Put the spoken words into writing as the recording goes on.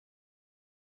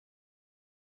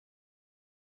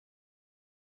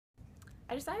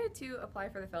I decided to apply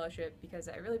for the fellowship because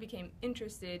I really became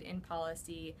interested in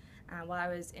policy while I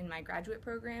was in my graduate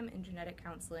program in genetic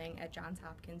counseling at Johns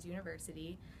Hopkins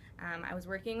University. I was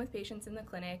working with patients in the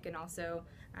clinic and also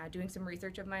doing some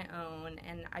research of my own,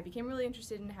 and I became really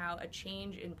interested in how a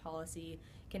change in policy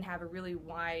can have a really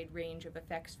wide range of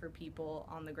effects for people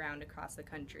on the ground across the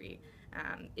country.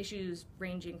 Issues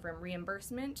ranging from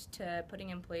reimbursement to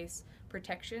putting in place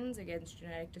protections against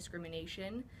genetic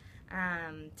discrimination,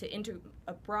 to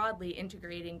broadly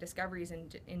integrating discoveries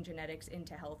in genetics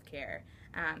into healthcare.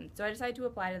 So I decided to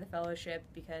apply to the fellowship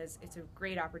because it's a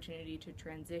great opportunity to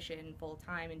transition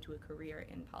full-time into a career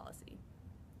in policy.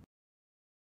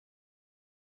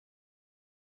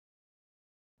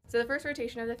 So the first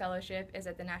rotation of the fellowship is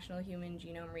at the National Human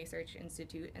Genome Research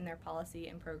Institute in their Policy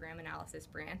and Program Analysis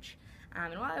branch.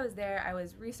 And while I was there, I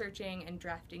was researching and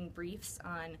drafting briefs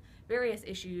on various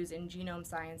issues in genome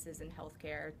sciences and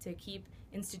healthcare to keep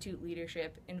institute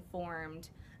leadership informed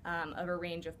of a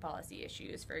range of policy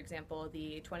issues. For example,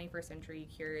 the 21st Century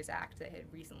Cures Act that had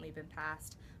recently been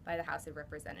passed by the House of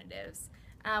Representatives.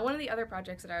 One of the other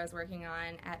projects that I was working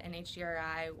on at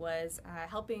NHGRI was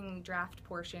helping draft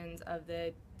portions of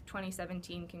the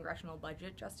 2017 Congressional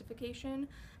Budget Justification,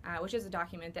 which is a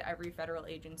document that every federal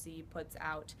agency puts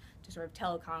out to sort of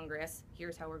tell Congress,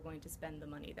 here's how we're going to spend the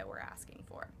money that we're asking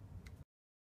for.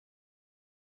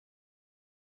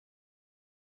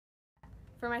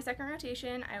 For my second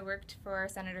rotation, I worked for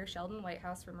Senator Sheldon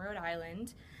Whitehouse from Rhode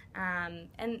Island,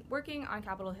 and working on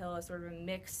Capitol Hill is sort of a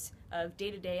mix of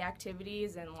day-to-day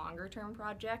activities and longer-term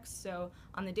projects. So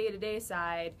on the day-to-day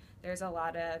side, there's a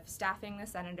lot of staffing the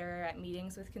senator at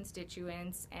meetings with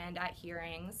constituents and at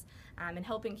hearings, and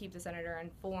helping keep the senator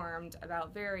informed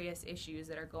about various issues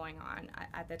that are going on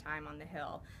at the time on the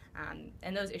Hill.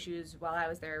 And those issues, while I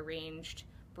was there, ranged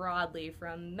broadly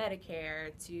from Medicare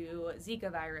to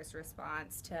Zika virus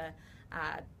response to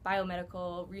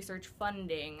biomedical research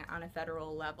funding on a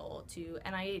federal level to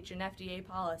NIH and FDA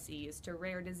policies to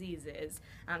rare diseases.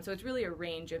 So it's really a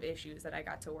range of issues that I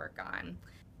got to work on.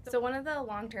 So one of the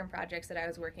long-term projects that I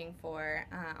was working for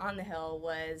on the Hill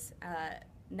was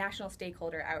national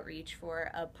stakeholder outreach for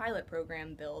a pilot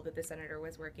program bill that the senator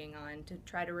was working on to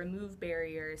try to remove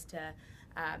barriers to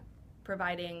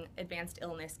providing advanced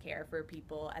illness care for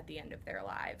people at the end of their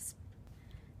lives.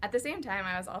 At the same time,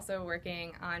 I was also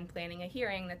working on planning a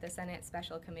hearing that the Senate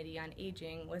Special Committee on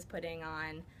Aging was putting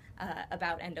on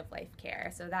about end-of-life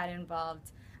care. So that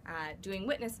involved doing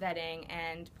witness vetting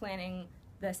and planning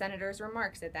the senator's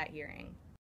remarks at that hearing.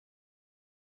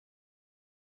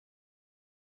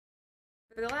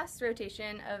 For the last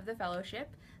rotation of the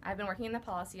fellowship, I've been working in the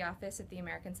policy office at the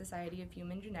American Society of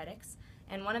Human Genetics,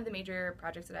 and one of the major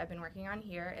projects that I've been working on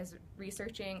here is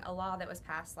researching a law that was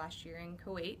passed last year in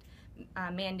Kuwait,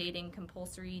 mandating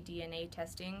compulsory DNA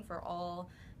testing for all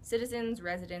citizens,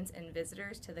 residents, and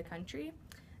visitors to the country.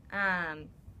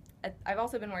 I've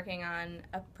also been working on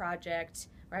a project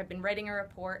where I've been writing a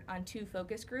report on 2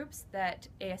 focus groups that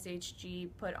ASHG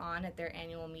put on at their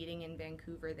annual meeting in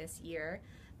Vancouver this year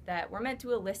that were meant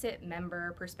to elicit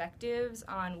member perspectives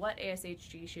on what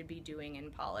ASHG should be doing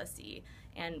in policy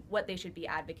and what they should be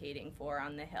advocating for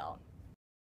on the Hill.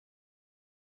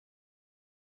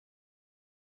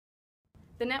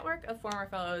 The network of former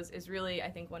fellows is really,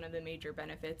 I think, one of the major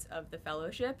benefits of the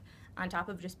fellowship, on top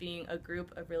of just being a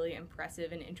group of really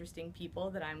impressive and interesting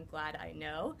people that I'm glad I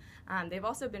know. They've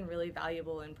also been really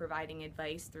valuable in providing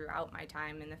advice throughout my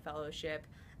time in the fellowship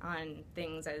on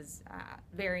things as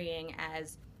varying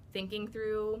as thinking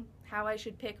through how I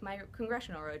should pick my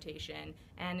congressional rotation,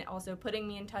 and also putting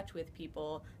me in touch with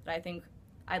people that I think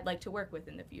I'd like to work with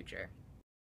in the future.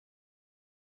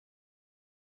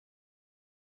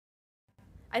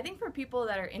 I think for people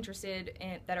that are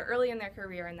that are early in their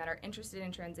career and that are interested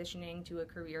in transitioning to a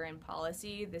career in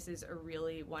policy, this is a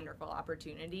really wonderful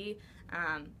opportunity.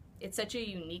 It's such a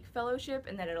unique fellowship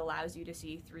in that it allows you to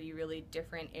see 3 really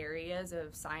different areas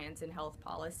of science and health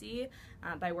policy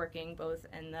by working both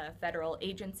in the federal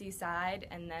agency side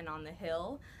and then on the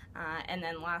Hill. And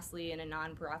then lastly, in a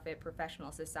nonprofit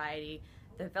professional society,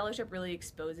 the fellowship really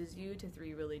exposes you to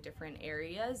 3 really different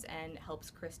areas and helps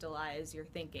crystallize your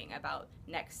thinking about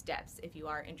next steps if you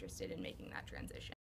are interested in making that transition.